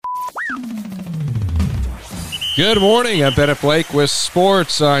Good morning. I'm Bennett Blake with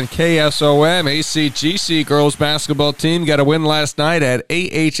sports on KSOM. ACGC girls basketball team got a win last night at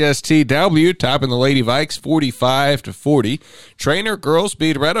AHSTW, topping the Lady Vikes 45-40. Trainer girls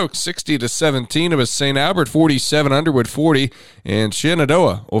beat Red Oak 60-17. It was St. Albert 47, Underwood 40, and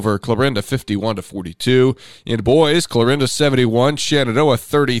Shenandoah over Clarinda 51-42. In boys, Clarinda 71, Shenandoah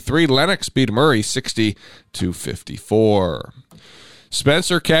 33. Lennox beat Murray 60-54.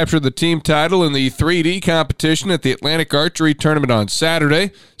 Spencer captured the team title in the 3D competition at the Atlantic Archery Tournament on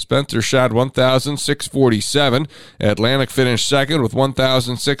Saturday. Spencer shot 1,647. Atlantic finished second with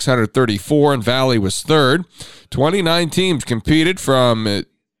 1,634, and Valley was third. 29 teams competed from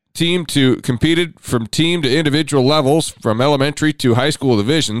team to individual levels, from elementary to high school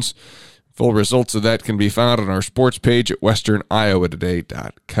divisions. Full results of that can be found on our sports page at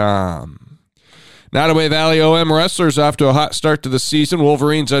westerniowatoday.com. Nottoway Valley OM wrestlers off to a hot start to the season.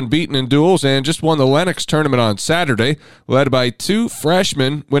 Wolverines unbeaten in duels and just won the Lennox tournament on Saturday, led by two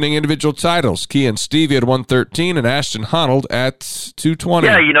freshmen winning individual titles. Kean Stevie at 113 and Ashton Honnold at 220.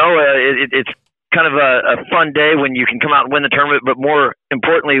 Yeah, it's kind of a fun day when you can come out and win the tournament, but more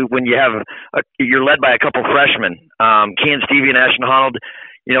importantly, when you're led by a couple freshmen. Kean Stevie and Ashton Honnold,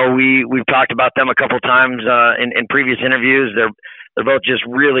 we've talked about them a couple times in previous interviews. They're both just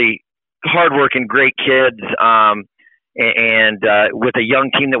really hardworking, great kids, and with a young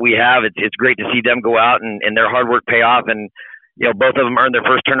team that we have, it's great to see them go out and their hard work pay off. And both of them earned their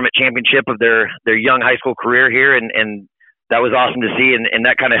first tournament championship of their young high school career here, and that was awesome to see. And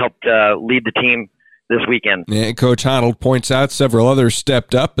that kind of helped lead the team this weekend. And Coach Honnold points out several others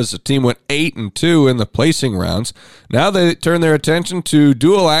stepped up as the team went 8-2 in the placing rounds. Now they turn their attention to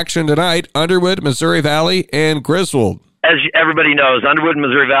dual action tonight: Underwood, Missouri Valley, and Griswold. As everybody knows, Underwood and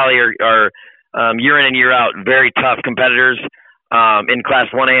Missouri Valley are year in and year out very tough competitors in Class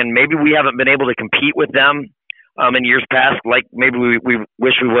 1A, and maybe we haven't been able to compete with them in years past like maybe we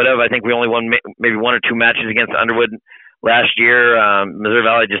wish we would have. I think we only won maybe one or two matches against Underwood last year. Missouri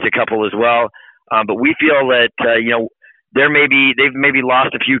Valley just a couple as well. But we feel that they've maybe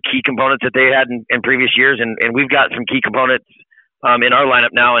lost a few key components that they had in previous years, and we've got some key components in our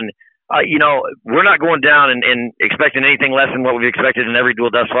lineup now. And we're not going down and expecting anything less than what we've expected in every duel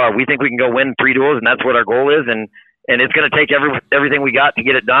thus far. We think we can go win 3 duels, and that's what our goal is. And it's going to take everything we got to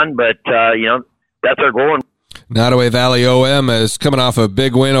get it done. But, that's our goal. Nottoway Valley OM is coming off a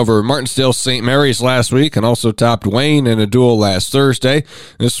big win over Martinsdale St. Mary's last week and also topped Wayne in a duel last Thursday.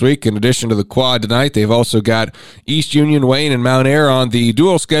 This week, in addition to the quad tonight, they've also got East Union, Wayne, and Mount Ayr on the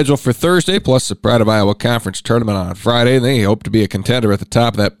duel schedule for Thursday, plus the Pride of Iowa Conference tournament on Friday. They hope to be a contender at the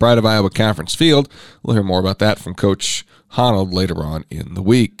top of that Pride of Iowa Conference field. We'll hear more about that from Coach Honnold later on in the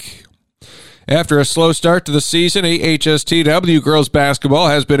week. After a slow start to the season, AHSTW girls basketball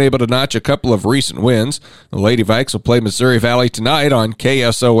has been able to notch a couple of recent wins. The Lady Vikes will play Missouri Valley tonight on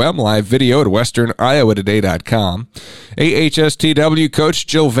KSOM live video at westerniowatoday.com. AHSTW coach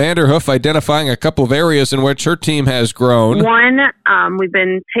Jill Vanderhoof identifying a couple of areas in which her team has grown. One, we've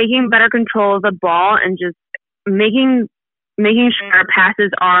been taking better control of the ball and just making sure our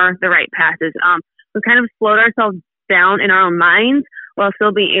passes are the right passes. We kind of slowed ourselves down in our own minds while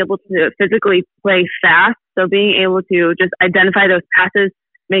still being able to physically play fast. So being able to just identify those passes,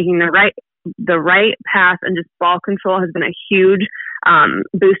 making the right pass, and just ball control has been a huge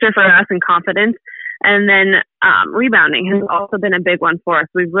booster for us and confidence. And then rebounding has also been a big one for us.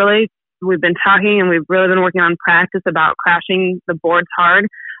 We've been talking and we've really been working on practice about crashing the boards hard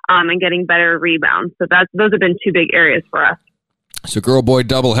and getting better rebounds. So those have been 2 big areas for us. So girl-boy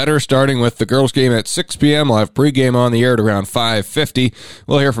doubleheader starting with the girls' game at 6 p.m. We'll have pregame on the air at around 5:50.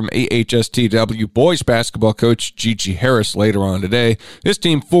 We'll hear from AHSTW boys basketball coach Gigi Harris later on today. His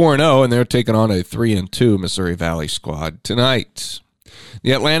team 4-0, and they're taking on a 3-2 Missouri Valley squad tonight.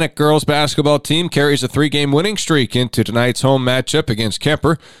 The Atlantic girls basketball team carries a 3-game winning streak into tonight's home matchup against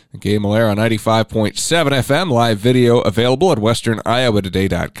Kemper. The game will air on 95.7 FM, live video available at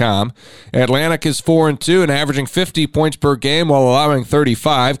westerniowatoday.com. Atlantic is 4-2 and averaging 50 points per game while allowing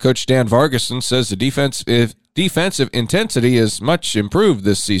 35. Coach Dan Vargason says the defensive intensity is much improved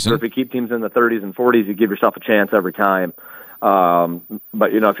this season. If you keep teams in the 30s and 40s, you give yourself a chance every time.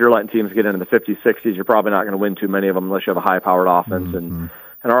 But, if you're letting teams get into the 50s, 60s, you're probably not going to win too many of them unless you have a high-powered offense. Mm-hmm.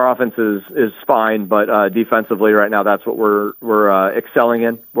 And our offense is fine, but defensively right now, that's what we're excelling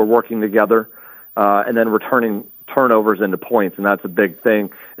in. We're working together, and then we're turning turnovers into points, and that's a big thing.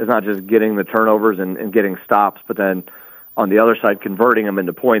 It's not just getting the turnovers and getting stops, but then on the other side, converting them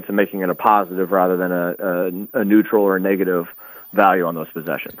into points and making it a positive rather than a neutral or a negative value on those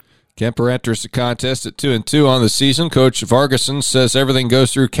possessions. Kemper enters the contest at 2-2 on the season. Coach Vargason says everything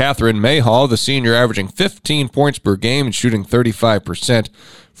goes through Catherine Mayhall, the senior averaging 15 points per game and shooting 35%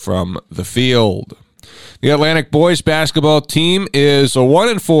 from the field. The Atlantic boys basketball team is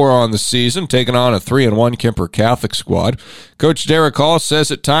 1-4 on the season, taking on a 3-1 Kemper Catholic squad. Coach Derek Hall says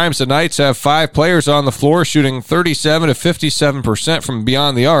at times the Knights have 5 players on the floor shooting 37 to 57% from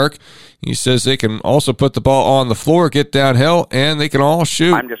beyond the arc. He says they can also put the ball on the floor, get downhill, and they can all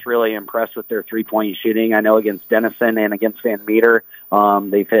shoot. I'm just really impressed with their three-point shooting. I know against Denison and against Van Meter,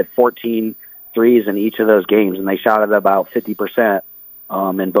 they've hit 14 threes in each of those games, and they shot at about 50%.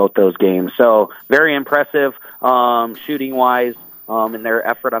 In both those games. So very impressive shooting-wise, and their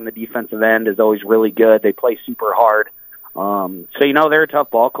effort on the defensive end is always really good. They play super hard. So, they're a tough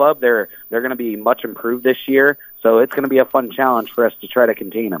ball club. They're going to be much improved this year, so it's going to be a fun challenge for us to try to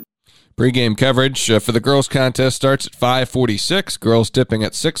contain them. Pre-game coverage for the girls' contest starts at 5:46. Girls tipping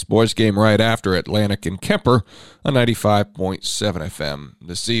at 6. Boys game right after Atlantic and Kemper on 95.7 FM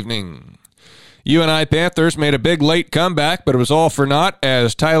this evening. UNI Panthers made a big late comeback, but it was all for naught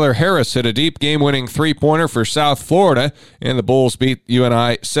as Tyler Harris hit a deep game-winning three-pointer for South Florida, and the Bulls beat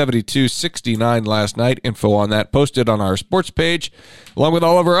UNI 72-69 last night. Info on that posted on our sports page, along with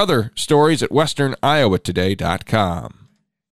all of our other stories at westerniowatoday.com.